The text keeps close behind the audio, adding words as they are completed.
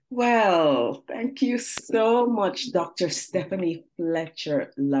Well, thank you so much, Dr. Stephanie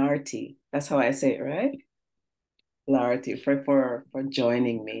Fletcher-Lartey. That's how I say it, right? Lartey, for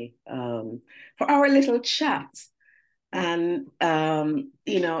joining me for our little chat. And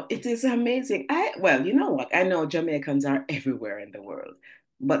it is amazing. Well, you know what? I know Jamaicans are everywhere in the world,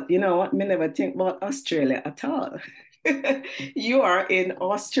 but you know what? Me never think about Australia at all. You are in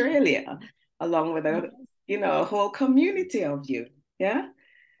Australia, along with a whole community of you. Yeah.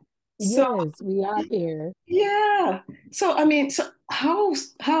 So Yes, we are here. yeah. So I mean, so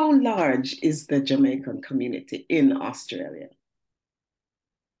how large is the Jamaican community in Australia?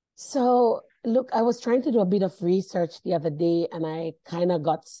 So, look, I was trying to do a bit of research the other day and I kind of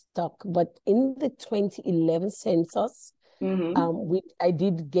got stuck. But in the 2011 census, Hmm. I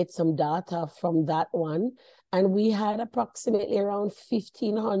did get some data from that one, and we had approximately around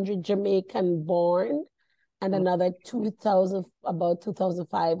 1,500 Jamaican born and another 2,000, about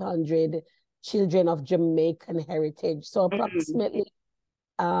 2,500 children of Jamaican heritage. So Hmm. approximately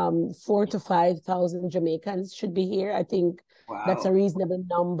 4 to 5 thousand Jamaicans should be here. I think that's a Wow. reasonable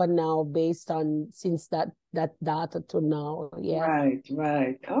number now based on since that data to now. Yeah. Right,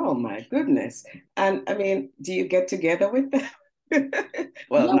 right. Oh my goodness. And I mean, do you get together with them?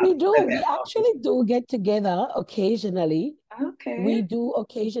 Well, Yeah, not we do. with them, We actually obviously. do get together occasionally. We Okay. do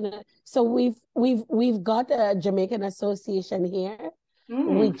occasionally. So we've got a Jamaican Association here,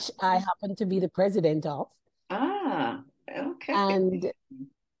 Hmm. which I happen to be the president of. Ah, okay. And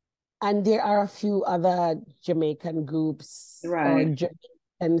And there are a few other Jamaican groups or Right.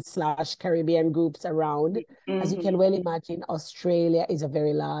 Jamaican slash Caribbean groups around. As you can Hmm. well imagine, Australia is a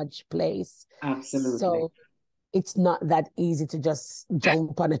very large place. Absolutely. So it's not that easy to just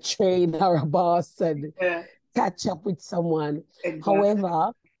jump on a train or a bus and Yeah, catch up with someone. exactly.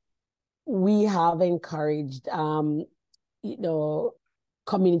 However, we have encouraged, you know,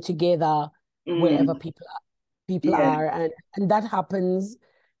 coming together wherever Mm, people yeah. are, and that happens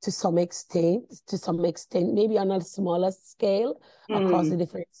to some extent, maybe on a smaller scale across the Mm,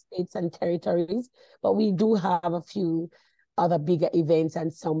 different states and territories. But we do have a few other bigger events,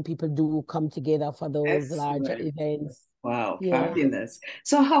 and some people do come together for those larger excellent. events. Wow, Yeah. fabulous.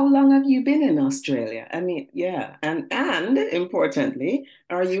 So how long have you been in Australia? I mean, yeah. And importantly,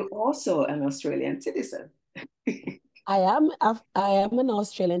 are you also an Australian citizen? I am an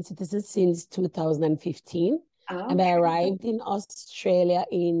Australian citizen since 2015, and I Okay. arrived in Australia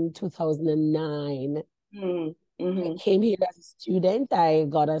in 2009. Mm, I hmm. came here as a student. I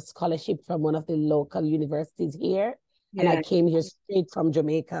got a scholarship from one of the local universities here, and I Yeah. came here straight from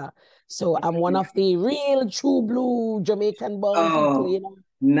Jamaica. So I'm one of the real true blue Jamaican born people, Oh,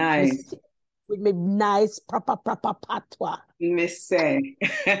 nice. with, with my nice proper patois. Miss Say.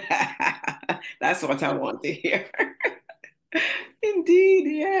 That's what I want to hear. Indeed,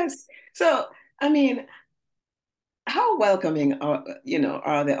 yes. So, I mean, how welcoming are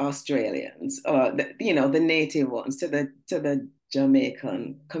the Australians or the native ones to the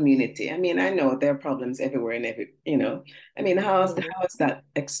Jamaican community? I mean, I know there are problems everywhere and I mean, how's that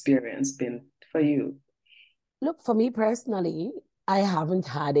experience been for you? Look, for me personally, I haven't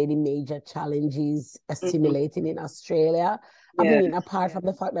had any major challenges Mhm. assimilating in Australia. I Yeah, mean, apart from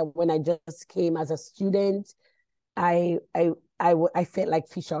the fact that when I just came as a student, I I I felt like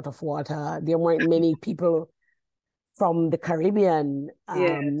fish out of water. There weren't many people from the Caribbean.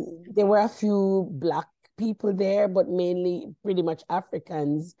 yes, There were a few Black people there, but mainly pretty much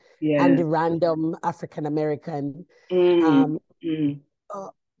Africans and yes. the random African American. Mm, Um, mm, uh,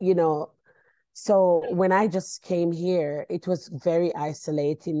 you know, so when I just came here, it was very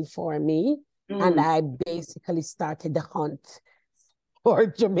isolating for me. And mm. I basically started the hunt for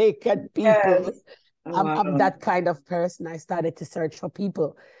Jamaican people. Yes. I'm Wow. that kind of person. I started to search for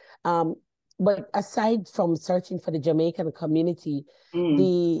people. Um, but aside from searching for the Jamaican community, Mm.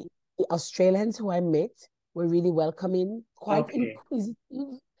 the, the Australians who I met were really welcoming, quite Okay.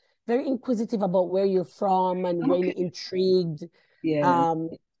 inquisitive, very inquisitive about where you're from and really Okay. intrigued. Yeah. Um,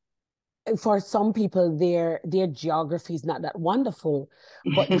 for some people their geography is not that wonderful,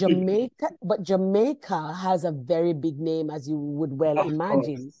 but Jamaica has a very big name, as you would well Of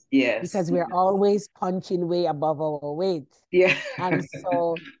imagine, course. Yes. because we're always punching way above our weight. Yeah. And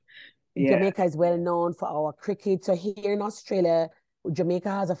so Yeah. Jamaica is well known for our cricket. So here in Australia, Jamaica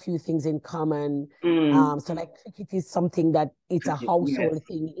has a few things in common. Mm. So like cricket is something that it's a Yes. household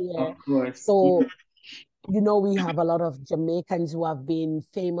thing here. Of course. Mm. So we have a lot of Jamaicans who have been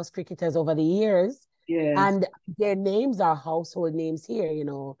famous cricketers over the years, Yes. and their names are household names here.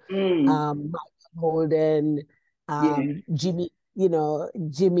 Mm. Michael Holden, Yeah.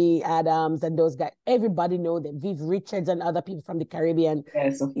 Jimmy Adams and those guys. Everybody know them. Viv Richards and other people from the Caribbean.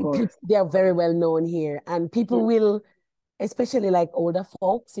 Yes, of course. They are very well known here. And people will, especially like older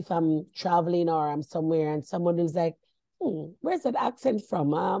folks, if I'm traveling or I'm somewhere and someone is like, where's that accent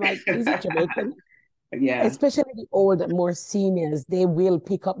from? I'm like, is it Jamaican? Yeah, Especially the old, more seniors, they will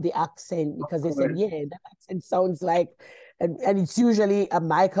pick up the accent because they said, yeah, that accent sounds like, and it's usually a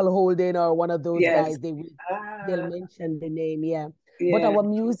Michael Holden or one of those yes. guys. They'll mention the name, yeah. But Yeah, of our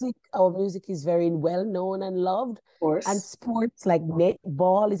music is very well known and loved. And course. sports like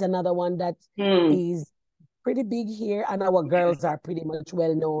netball is another one that is pretty big here, and our girls are pretty much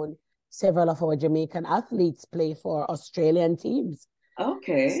well known. Several of our Jamaican athletes play for Australian teams.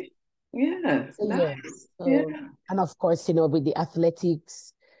 Okay. Yeah, So yeah. nice. Yeah, So, and of course, with the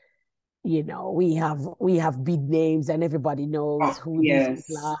athletics, we have big names and everybody knows oh, who these people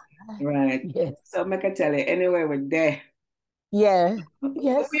yes. are. Right. Yes. So I can tell you, anywhere we're there, Yeah. we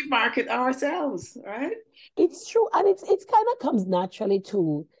Yes. market ourselves, right? It's true. And it's kind of comes naturally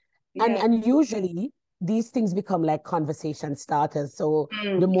too. And Yeah. and usually these things become like conversation starters. So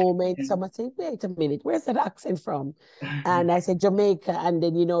the moment someone says, wait a minute, where's that accent from? And I said Jamaica. And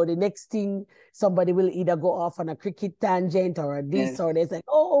then, the next thing somebody will either go off on a cricket tangent or a this, Yes. or they say,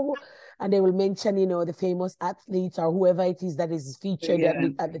 oh, and they will mention, the famous athletes or whoever it is that is featured at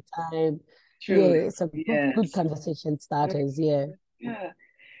Yeah, the time. truly. Yeah, so good Yes. conversation starters. Yeah. Yeah.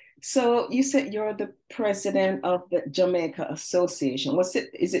 So you said you're the president of the Jamaica Association. What's it?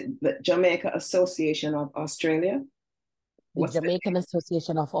 Is it the Jamaica Association of Australia? The What's the Jamaican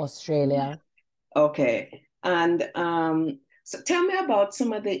Association of Australia. Okay. And so tell me about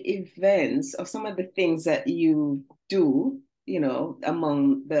some of the events or some of the things that you do,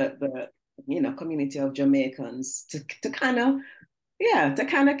 among the community of Jamaicans to kind of, yeah, to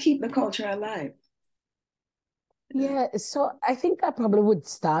kind of keep the culture alive. Yeah, so I think I probably would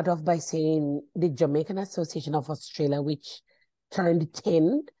start off by saying the Jamaican Association of Australia, which turned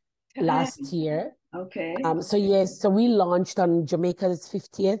 10 last year. Okay. So yes, so we launched on Jamaica's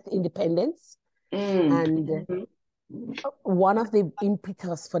 50th independence. Mm. And one of the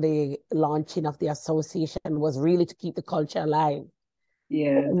impetus for the launching of the association was really to keep the culture alive.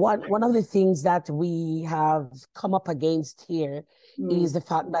 Yeah. One of the things that we have come up against here is the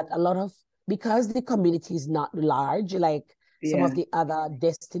fact that because the community is not large, like some Yeah. of the other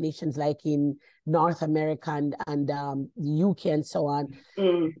destinations, like in North America and the UK and so on,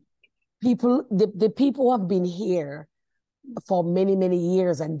 the people who have been here for many, many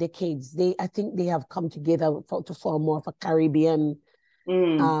years and decades, I think they have come together to form more of a Caribbean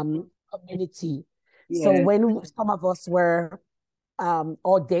community. So Yeah. when some of us were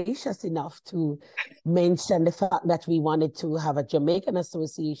audacious enough to mention the fact that we wanted to have a Jamaican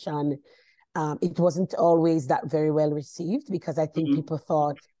association, it wasn't always that very well received because I think people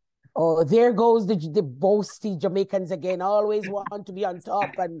thought, oh, there goes the boasty Jamaicans again, always want to be on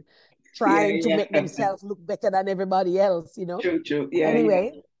top and Yeah. trying to make Yeah. themselves look better than everybody else, True. True. Yeah.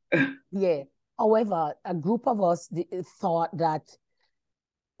 Anyway, Yeah. yeah. However, a group of us thought that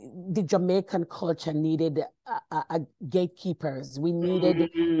the Jamaican culture needed gatekeepers. We needed,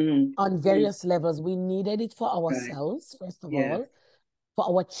 on various levels, we needed it for Right. ourselves, first of Yeah. all, for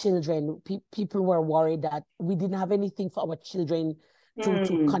our children. People were worried that we didn't have anything for our children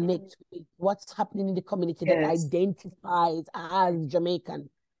to connect with what's happening in the community that Yes. identifies as Jamaican,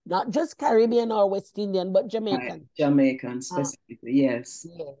 not just Caribbean or West Indian, but Right. Jamaican. Jamaican specifically. Yes.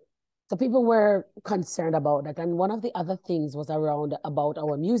 Yeah. So people were concerned about that. And one of the other things was around about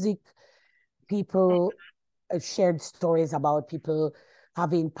our music. People shared stories about people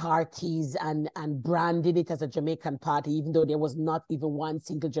having parties and branding it as a Jamaican party, even though there was not even one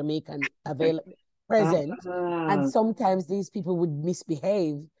single Jamaican present. And Ah, sometimes these people would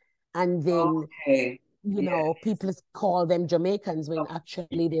misbehave, and then okay. Yeah. people call them Jamaicans when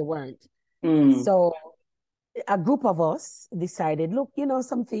actually they weren't. Mm. So a group of us decided, look,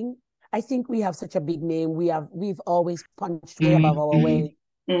 something. I think we have such a big name. We've always punched way above our weight.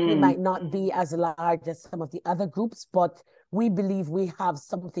 We Mm. might not be as large as some of the other groups, but we believe we have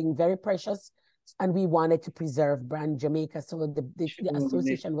something very precious, and we wanted to preserve brand Jamaica. So the Truly.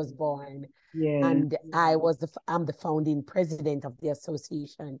 association was born, Yeah. and I'm the founding president of the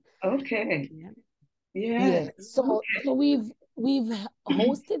association. Okay. Yeah. Yeah. Yeah. So we've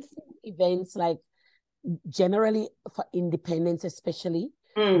hosted events like generally for independence, especially.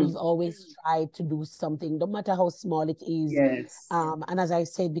 We've Mm. always tried to do something, no matter how small it is. Yes. And as I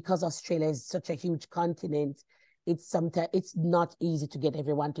said, because Australia is such a huge continent, it's not easy to get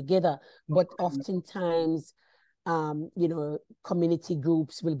everyone together. Of But course. oftentimes community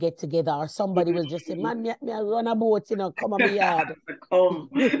groups will get together, or somebody will just say, man, me I run a boat, come on my yard. Come.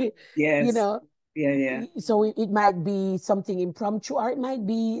 you Yes. know, Yeah. so it might be something impromptu, or it might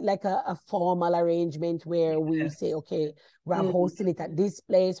be like a formal arrangement where we Yes. say, okay, we're hosting it at this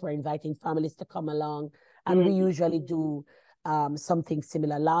place, we're inviting families to come along. And we Mm. usually do something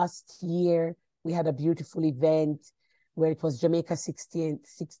similar. Last year, we had a beautiful event where it was Jamaica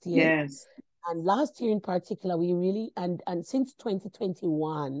 60th. Yes. And last year in particular, we really, and since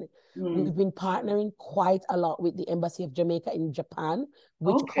 2021, we've been partnering quite a lot with the Embassy of Jamaica in Japan,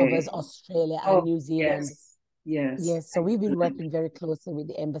 which Okay. covers Australia and Oh, New Zealand. yes. Yes. Yes, so we've been working very closely with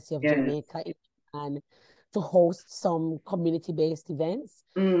the Embassy of Yes. Jamaica in Japan to host some community-based events.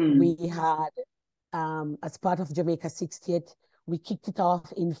 Mm. We had, as part of Jamaica 60th, we kicked it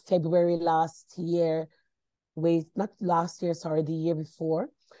off in February last year. Wait, not last year, sorry, the year before.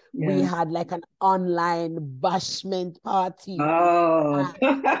 We Yeah. had like an online bashment party. Oh,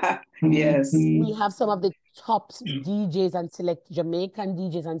 yes. We have some of the top DJs and Jamaican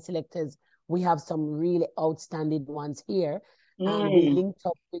DJs and selectors. We have some really outstanding ones here. And we Mm. linked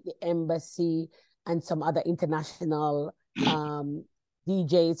up with the embassy and some other international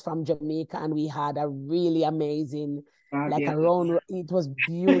DJs from Jamaica. And we had a really amazing, like Fabulous. around, it was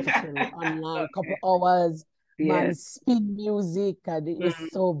beautiful online, couple Okay. hours, man, Yes. spin music, and it was Mm.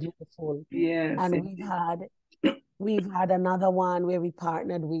 so beautiful. Yes. And we've had another one where we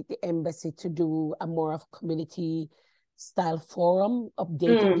partnered with the embassy to do a more of community style forum,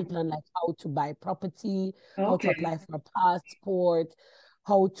 updating Mm. people on like how to buy property, how to Okay. apply for a passport,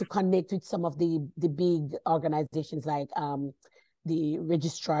 how to connect with some of the big organizations like the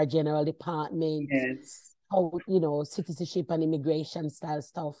Registrar General Department, Yes. how, citizenship and immigration style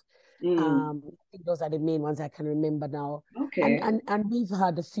stuff. Mm. I think those are the main ones I can remember now. And Okay. and and we've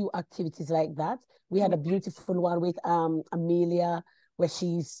had a few activities like that. We had a beautiful one with Amelia, where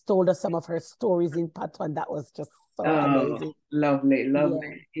she told us some of her stories in Patois, and that was just so Oh, amazing. lovely, Yeah.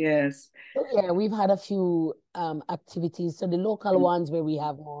 lovely. Yes. So yeah, we've had a few activities. So the local ones where we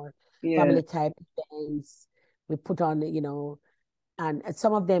have more Yeah. family type events, we put on, and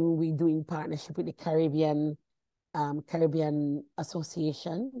some of them we do in partnership with the Caribbean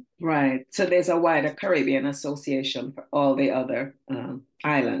Association. Right. So there's a wider Caribbean association for all the other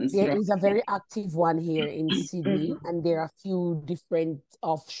islands, There right? is a very active one here in Mhm. Sydney, and there are a few different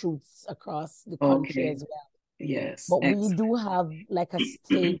offshoots across the country Okay. as well. Yes. But we Excellent. do have like a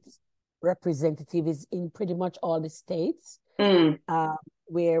state representative is in pretty much all the states, Mm. uh,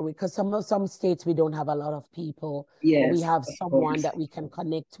 where because some states we don't have a lot of people, but we Yes, have of someone course. that we can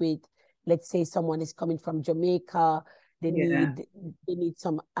connect with. Let's say someone is coming from Jamaica, they Yeah. need they need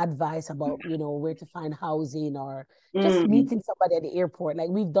some advice about where to find housing, or just Mm. meeting somebody at the airport. Like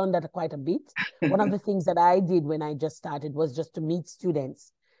we've done that quite a bit. One of the things that I did when I just started was just to meet Oh,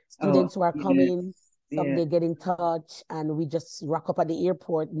 students who are yes. coming. Some Yeah. they get in touch, and we just rock up at the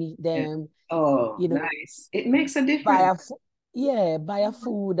airport, meet Yeah. them, Oh, you know, nice. It makes a buy difference. buy a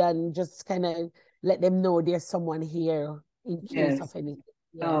food, and just kind of let them know there's someone here in case of Yes. anything.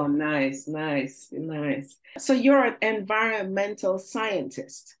 Yeah. Oh, nice, nice, nice. So you're an environmental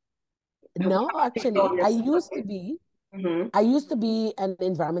scientist. What No, do you actually, call yourself? Mm-hmm. I used to be an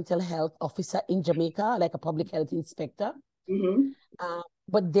environmental health officer in Jamaica, like a public health inspector. Mm-hmm.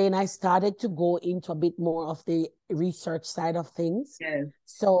 But then I started to go into a bit more of the research side of things. Yes.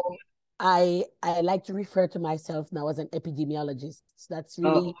 So I like to refer to myself now as an epidemiologist. That's Oh,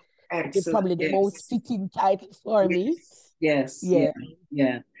 really excellent. probably the most Yes. fitting title for me. Yes. Yes. Yeah. Yeah.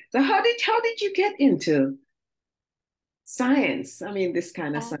 Yeah. So how did you get into science? I mean, this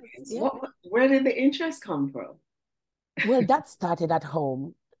kind of science. Yeah. Where did the interest come from? Well, that started at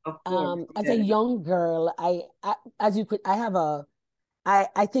home. Of course. As a Yeah. young girl, as you could, I have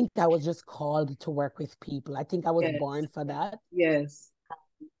I think I was just called to work with people. I think I was Yes. born for that. Yes.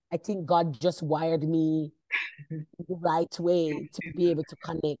 I think God just wired me the right way to be able to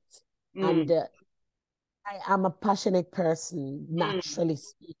connect. And Mm, I am a passionate person, mm, naturally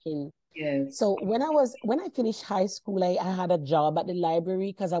speaking. yes. So when I finished high school, I had a job at the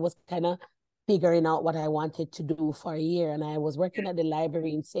library because I was kind of figuring out what I wanted to do for a year. And I was working at the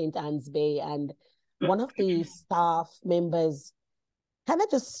library in St. Anne's Bay, and one of the staff members kind of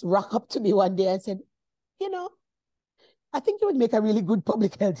just rock up to me one day and said, you know, I think you would make a really good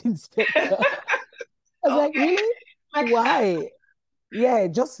public health inspector. I was like, Okay. really? Like, Why? Yeah,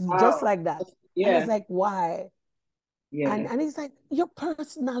 just wow. like that. And I was Yeah. like, why? And Yeah. and it's like your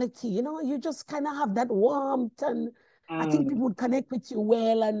personality, you just kind of have that warmth, and I think Um, people would connect with you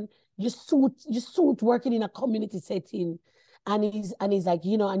well, and you suit working in a community setting. And he's like,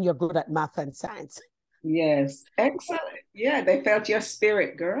 and you're good at math and science. Yes. Excellent. Yeah, they felt your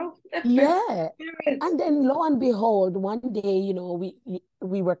spirit, girl. They felt Yeah. your spirit. And then lo and behold, one day, you know,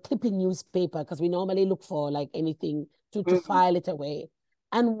 we were clipping newspaper because we normally look for like anything to Mm. file it away.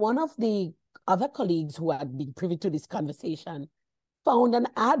 And one of the other colleagues who had been privy to this conversation found an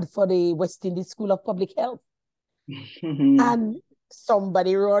ad for the West Indies School of Public Health. And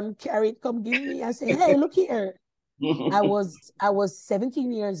somebody run, carry it, come give me. I say, hey, look here. I was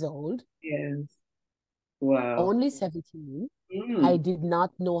 17 years old, Yes. Wow. only 17. I Mm. did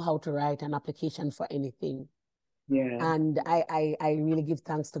not know how to write an application for anything. Yeah. And I really give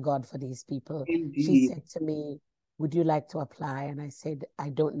thanks to God for these people. She Indeed. said to me, would you like to apply? And I said, I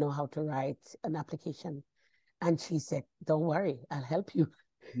don't know how to write an application. And she said, don't worry, I'll help you.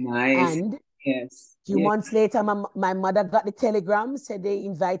 Nice. And a Yes. few Yeah. months later, my mother got the telegram, said they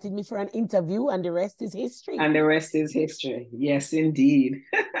invited me for an interview, and the rest is history. And the rest is history. Yes, indeed.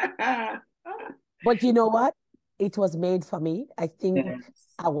 But you know what? It was made for me. I think Yes.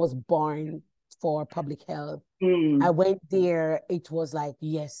 I was born for public health. I Mm. went there. It was like,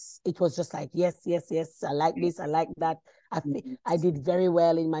 yes. It was just like, yes, yes, yes. I like this. I like that. I Yes. did very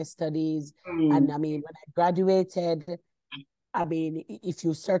well in my studies. And Mm. I mean, when I graduated, I mean, if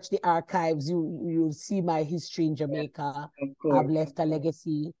you search the archives, you'll see my history in Yes, Jamaica. of I've course. left a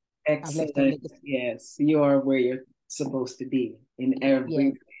legacy. I've left a Excellent. legacy. Yes, you are where you're supposed to be in Yes.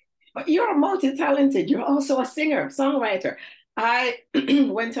 every. But you're multi-talented. You're also a singer, songwriter. I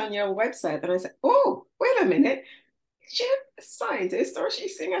went on your website and I said, "Oh, wait a minute. She's a scientist or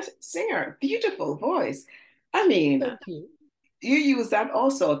she's singer. Beautiful voice." I mean, Thank you. you use that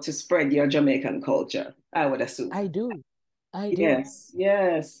also to spread your Jamaican culture, I would assume. I do. I do. Yes,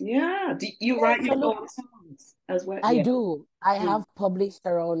 yes, yeah. Do you Yeah, write so your look, own songs as well? I Yeah. do. I Mm. have published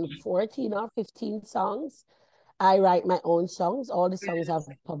around 14 or 15 songs. I write my own songs. All the songs I've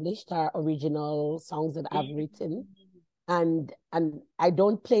published are original songs that I've written. And I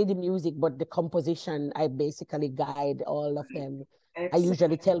don't play the music, but the composition, I basically guide all of them.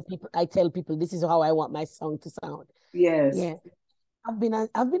 Excellent. I tell people this is how I want my song to sound. Yes. Yeah. I've been a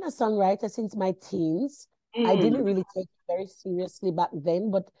songwriter since my teens. I didn't Mm. really take it very seriously back then,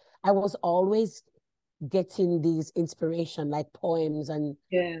 but I was always getting these inspiration like poems, and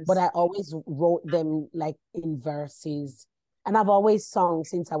but Yes. I always wrote them like in verses. And I've always sung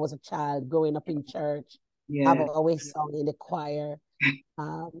since I was a child, growing up in church. I've Yeah. always sung in the choir.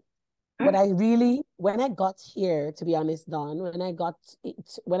 Um, but I really, when I got here, to be honest, Don, when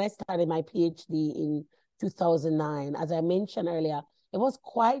I started my PhD in 2009, as I mentioned earlier, it was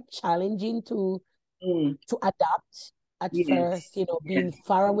quite challenging Mm. to adapt at Yes. first, you know, being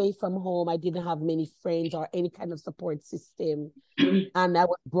far away from home. I didn't have many friends or any kind of support system. And I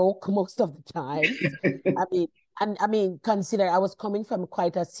was broke most of the times. I mean, and I mean, consider I was coming from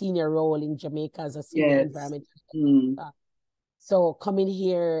quite a senior role in Jamaica as a senior Yes. environmental. Mm. So coming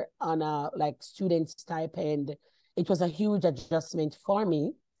here on a like student stipend, it was a huge adjustment for me.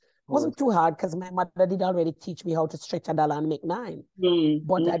 It Oh. wasn't too hard because my mother did already teach me how to stretch a dollar and make nine. Mm.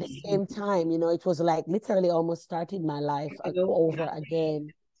 But at the Mm. same time, you know, it was like literally almost starting my life over again.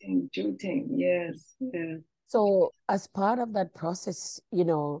 Juting. Yes. Yeah. So as part of that process, you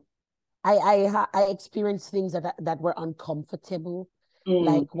know, I experienced things that were uncomfortable. Mm.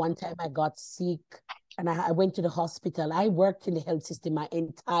 Like one time I got sick and I went to the hospital. I worked in the health system my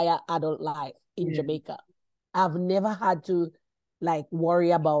entire adult life in Yeah. Jamaica. I've never had to like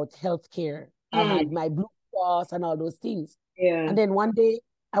worry about healthcare. I had Mm. my Blue Cross and all those things. Yeah. And then one day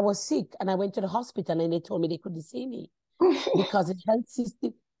I was sick and I went to the hospital and they told me they couldn't see me because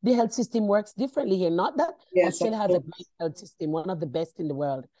the health system works differently here. Not that Yes, of Australia has a great course. health system, one of the best in the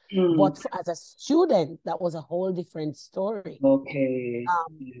world, Mm. but as a student, that was a whole different story. Okay.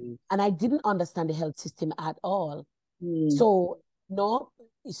 Um, Yeah. and I didn't understand the health system at all. Mm. So no,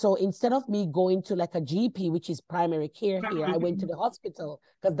 so instead of me going to like a GP, which is primary care here, I went to the hospital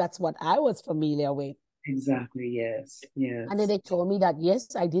because that's what I was familiar with. Exactly. Yes. And then Yes. they told me that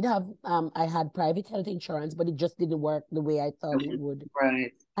yes, I had private health insurance, but it just didn't work the way I thought it would.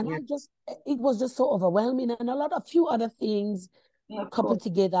 Right. And Yeah. it was just so overwhelming, and a few other things Of coupled course.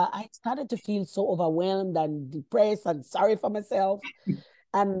 together. I started to feel so overwhelmed and depressed and sorry for myself.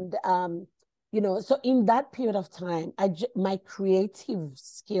 And, so in that period of time, my creative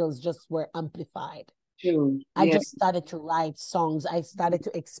skills just were amplified. True. I Yeah. just started to write songs. I started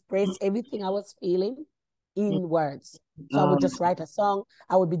to express everything I was feeling in words. So I would Um, just write a song.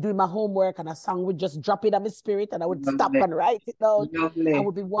 I would be doing my homework and a song would just drop in my spirit and I would stop lovely. and write it out. I Lovely.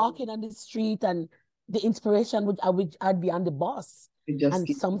 would be walking on the street and the inspiration I'd be on the bus It just and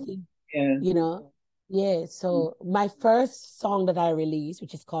keep. something, Yeah. you know, Yeah, so my first song that I released,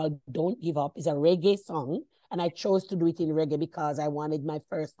 which is called Don't Give Up, is a reggae song. And I chose to do it in reggae because I wanted my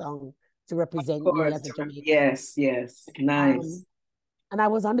first song to Of represent me course. as a Jamaican. Yes, yes. Nice. Um, and I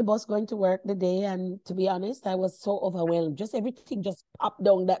was on the bus going to work the day, and to be honest, I was so overwhelmed. Just everything just popped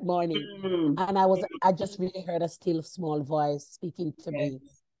down that morning. Mm, And I just really heard a still small voice speaking to me.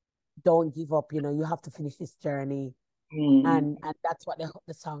 yes. Don't give up, you have to finish this journey. Mm, And that's what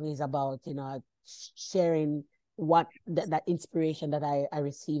the song is about, sharing what that inspiration that I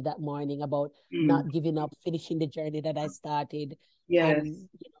received that morning about mm, not giving up, finishing the journey that I started, yes. and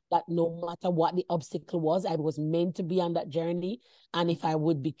that no matter what the obstacle was, I was meant to be on that journey, and if I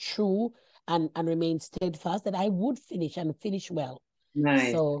would be true and remain steadfast, that I would finish well.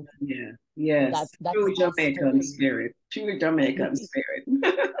 Nice. So Yeah. Yes. that's True my Jamaican story. spirit. True Jamaican spirit.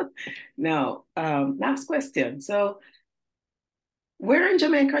 Now, last question. So, where in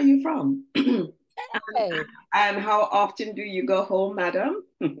Jamaica are you from? And, Hey. and how often do you go home, madam?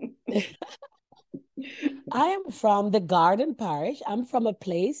 I am from the Garden Parish. I'm from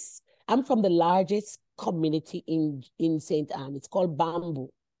the largest community in St. Anne. It's called Bamboo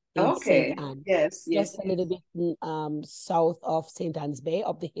in St. Okay. Anne, Yes, yes, just a little yes. bit south of St. Anne's Bay,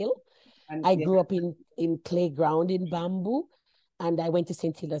 up the hill. And I yeah, grew up in clay ground in Bamboo, and I went to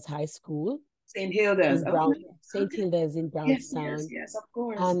St. Hilda's High School St. Hilda's. in Okay. St. Okay. Hilda's in Yes, yes, Brownstown. yes, of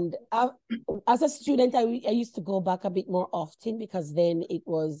course. And as a student, I used to go back a bit more often because then it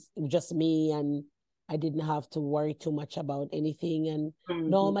was just me and I didn't have to worry too much about anything. And Mhm.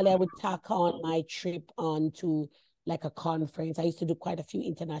 normally I would tack on my trip on to like a conference. I used to do quite a few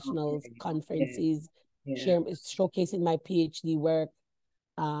international Okay. Yeah, conferences, yeah, showcasing my PhD work.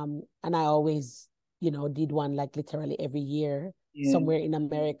 And I always, did one like literally every year yeah. somewhere in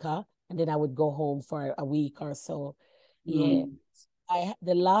America. And then I would go home for a week or so. Yeah. Mm.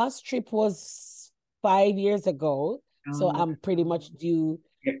 The last trip was 5 years ago, so Oh, I'm pretty much due.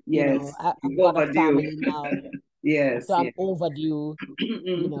 yes, I've got a overdue. family now, Yes, so I'm yes. overdue.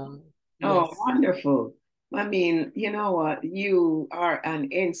 You Mhm. know, Oh, yes. wonderful. I mean, you know what? You are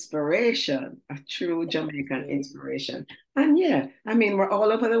an inspiration, a true Thank Jamaican you. inspiration. And yeah, I mean, we're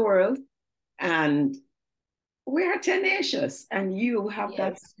all over the world and we are tenacious, and you have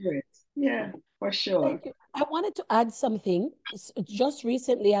that Yes. spirit. Yeah, for sure. Thank you. I wanted to add something. Just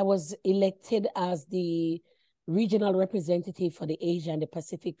recently, I was elected as the regional representative for the Asia and the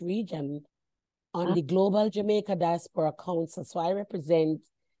Pacific region on Uh, the Global Jamaica Diaspora Council. So I represent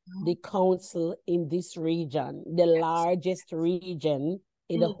the council in this region, the largest region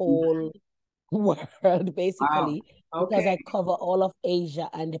in the mhm. whole world, Wow. basically, because Okay. I cover all of Asia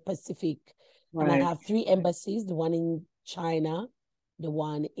and the Pacific. And I Right. have three embassies, the one in China, the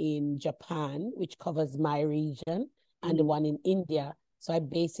one in Japan, which covers my region, and the Mm. one in India. So I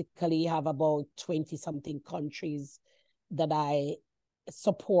basically have about 20 something countries that I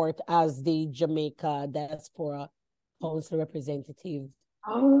support as the Jamaica Diaspora Council representative.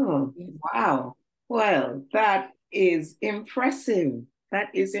 Oh, Yes. wow. Well, that is impressive. That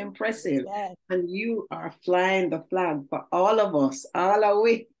is impressive. Yes. And you are flying the flag for all of us, all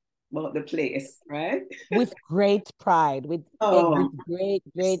away about the place, right? With great pride, with Oh, great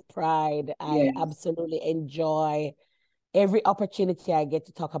pride. I yes. absolutely enjoy every opportunity I get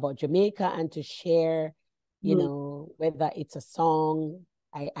to talk about Jamaica and to share, Mm, whether it's a song.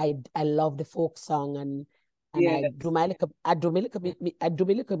 I love the folk song, and yes. I do my little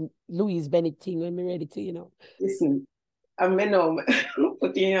Louise Bennett thing when we're ready to, Listen, I may know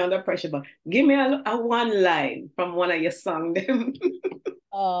putting you under pressure, but give me a one line from one of your songs.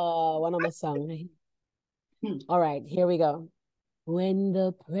 one of my song. All right, here we go. When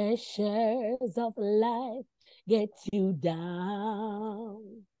the pressures of life get you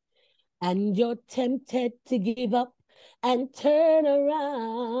down and you're tempted to give up and turn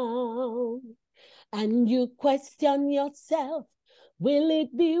around and you question yourself, will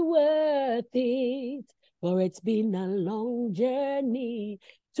it be worth it? For it's been a long journey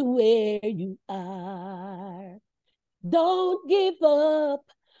to where you are. Don't give up,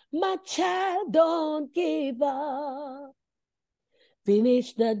 my child, don't give up.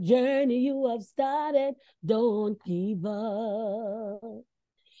 Finish the journey you have started. Don't give up.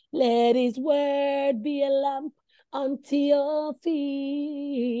 Let his word be a lamp unto your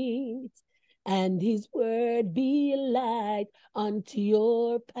feet, and his word be a light unto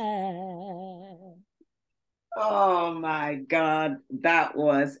your path. Oh my God, that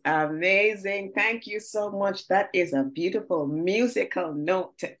was amazing. Thank you so much. That is a beautiful musical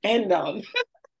note to end on.